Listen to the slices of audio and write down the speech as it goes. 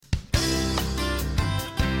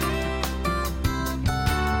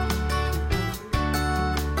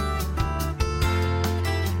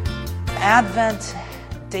Advent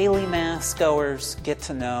daily Mass goers get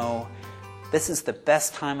to know this is the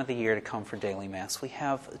best time of the year to come for daily Mass. We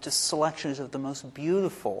have just selections of the most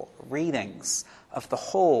beautiful readings of the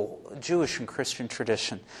whole Jewish and Christian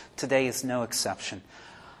tradition. Today is no exception.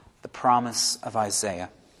 The promise of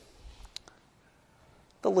Isaiah.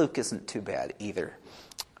 The Luke isn't too bad either.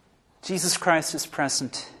 Jesus Christ is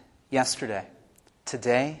present yesterday,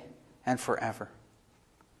 today, and forever.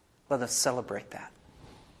 Let us celebrate that.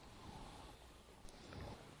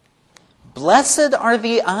 Blessed are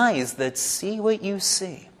the eyes that see what you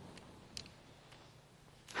see.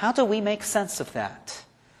 How do we make sense of that?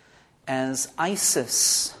 As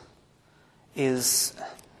ISIS is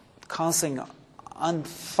causing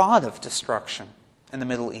unthought of destruction in the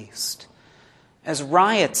Middle East, as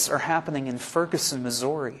riots are happening in Ferguson,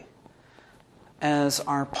 Missouri, as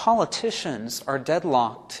our politicians are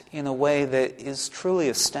deadlocked in a way that is truly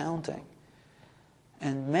astounding,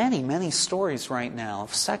 and many, many stories right now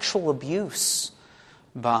of sexual abuse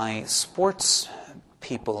by sports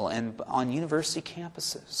people and on university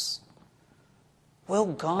campuses. Will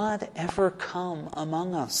God ever come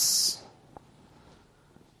among us?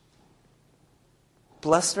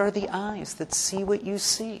 Blessed are the eyes that see what you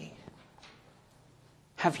see.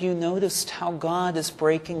 Have you noticed how God is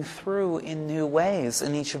breaking through in new ways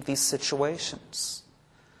in each of these situations?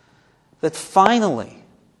 That finally,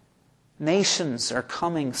 nations are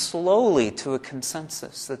coming slowly to a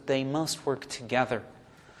consensus that they must work together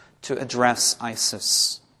to address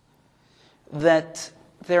ISIS. That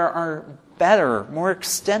there are better, more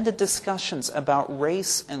extended discussions about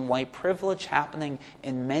race and white privilege happening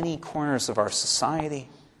in many corners of our society.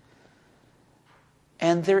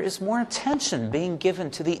 And there is more attention being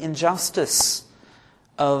given to the injustice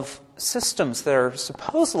of systems that are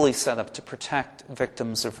supposedly set up to protect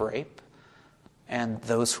victims of rape and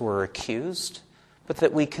those who are accused, but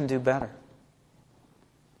that we can do better.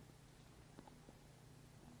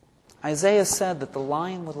 Isaiah said that the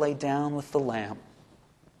lion would lay down with the lamb.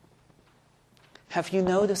 Have you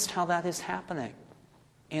noticed how that is happening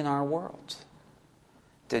in our world?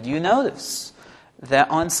 Did you notice that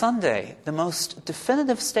on Sunday, the most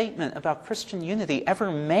definitive statement about Christian unity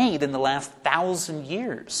ever made in the last 1,000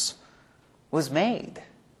 years was made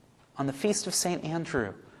on the Feast of St.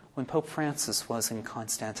 Andrew, when Pope Francis was in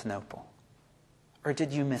Constantinople? Or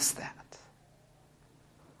did you miss that?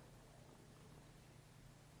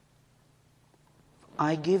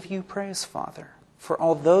 I give you praise, Father, for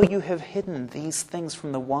although you have hidden these things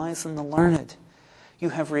from the wise and the learned, you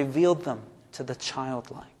have revealed them to the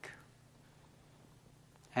childlike.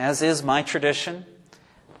 As is my tradition,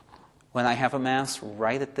 when I have a Mass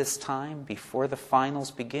right at this time, before the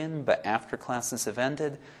finals begin, but after classes have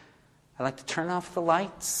ended, I like to turn off the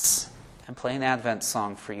lights and play an Advent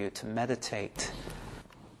song for you to meditate,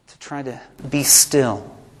 to try to be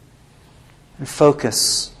still and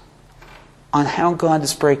focus on how God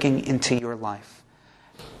is breaking into your life.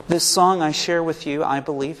 This song I share with you, I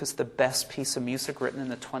believe, is the best piece of music written in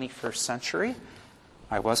the 21st century.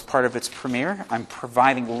 I was part of its premiere. I'm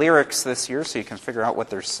providing lyrics this year so you can figure out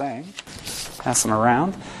what they're saying. Pass them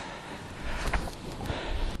around.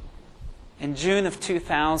 In June of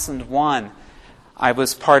 2001, I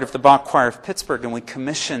was part of the Bach Choir of Pittsburgh, and we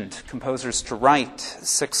commissioned composers to write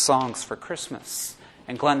 6 songs for Christmas.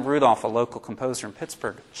 And Glenn Rudolph, a local composer in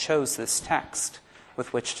Pittsburgh, chose this text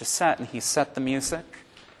with which to set, and he set the music.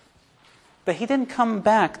 But he didn't come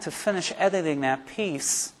back to finish editing that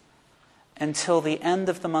piece until the end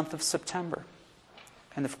of the month of September.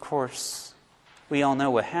 And of course, we all know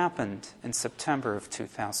what happened in September of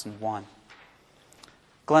 2001.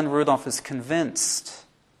 Glenn Rudolph is convinced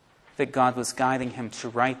that God was guiding him to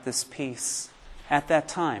write this piece at that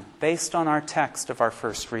time, based on our text of our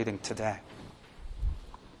first reading today.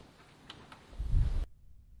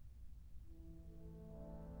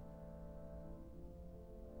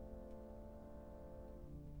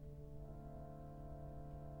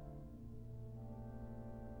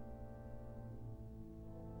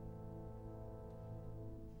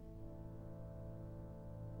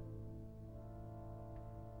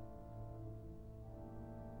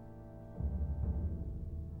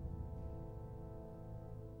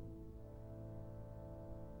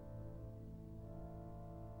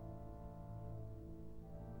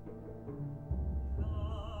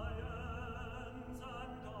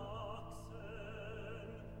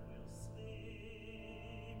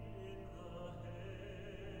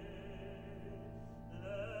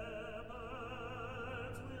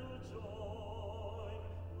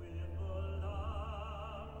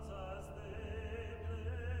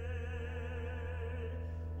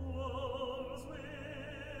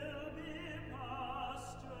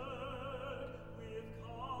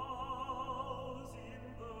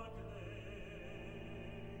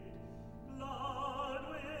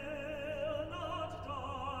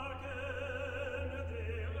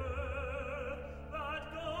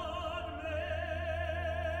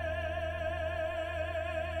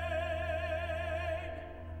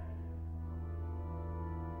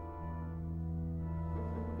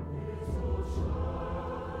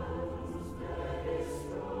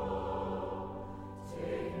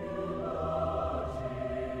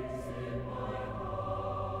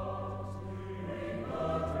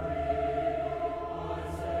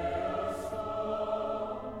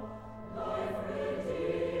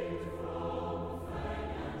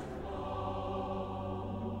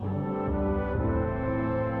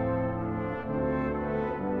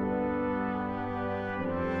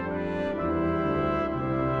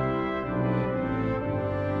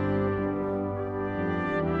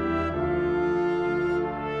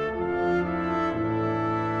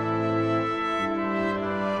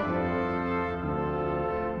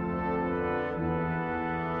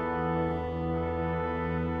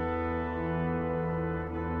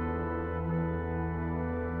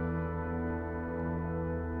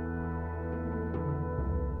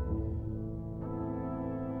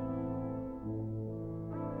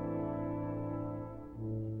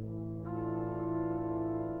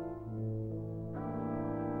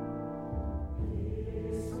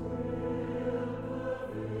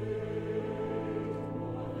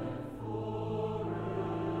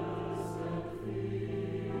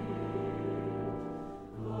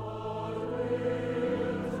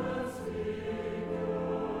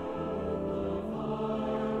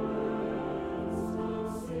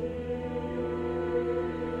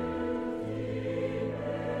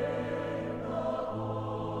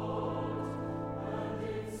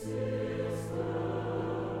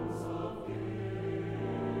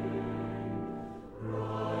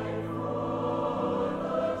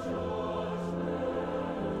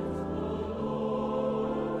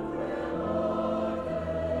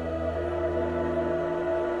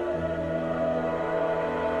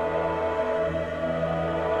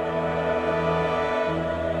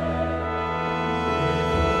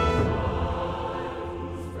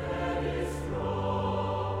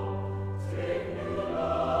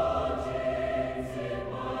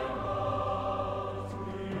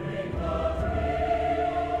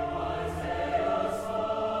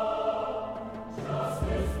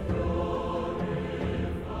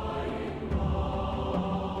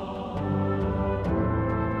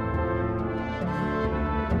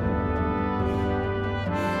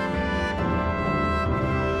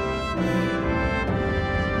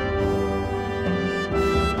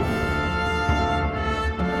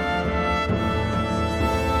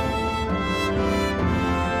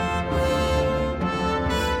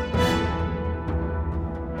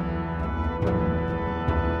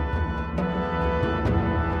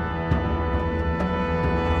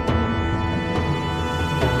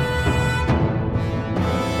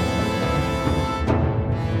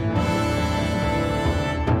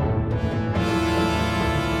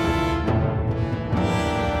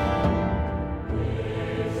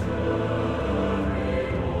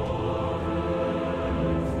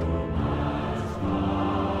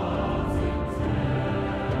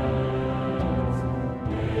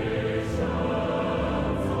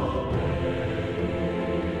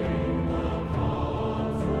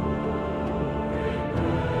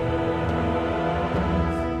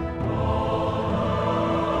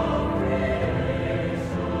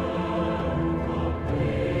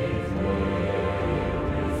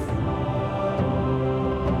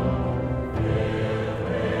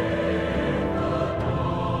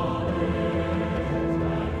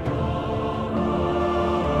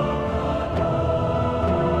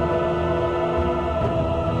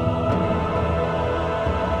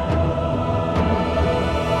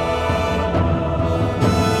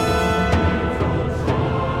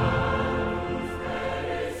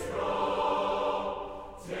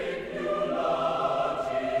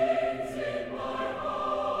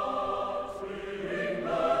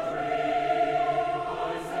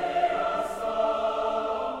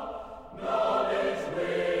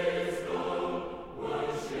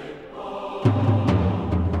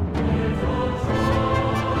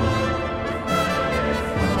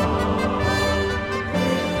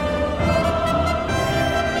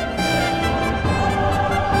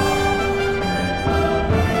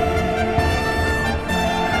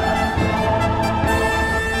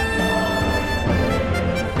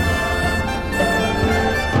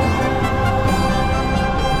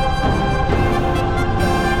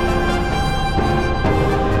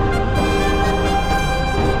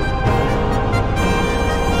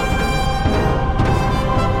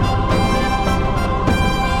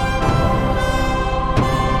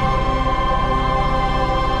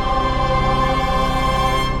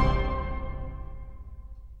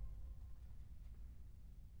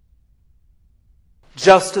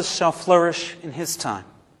 Justice shall flourish in his time,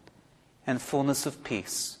 and fullness of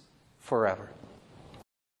peace forever.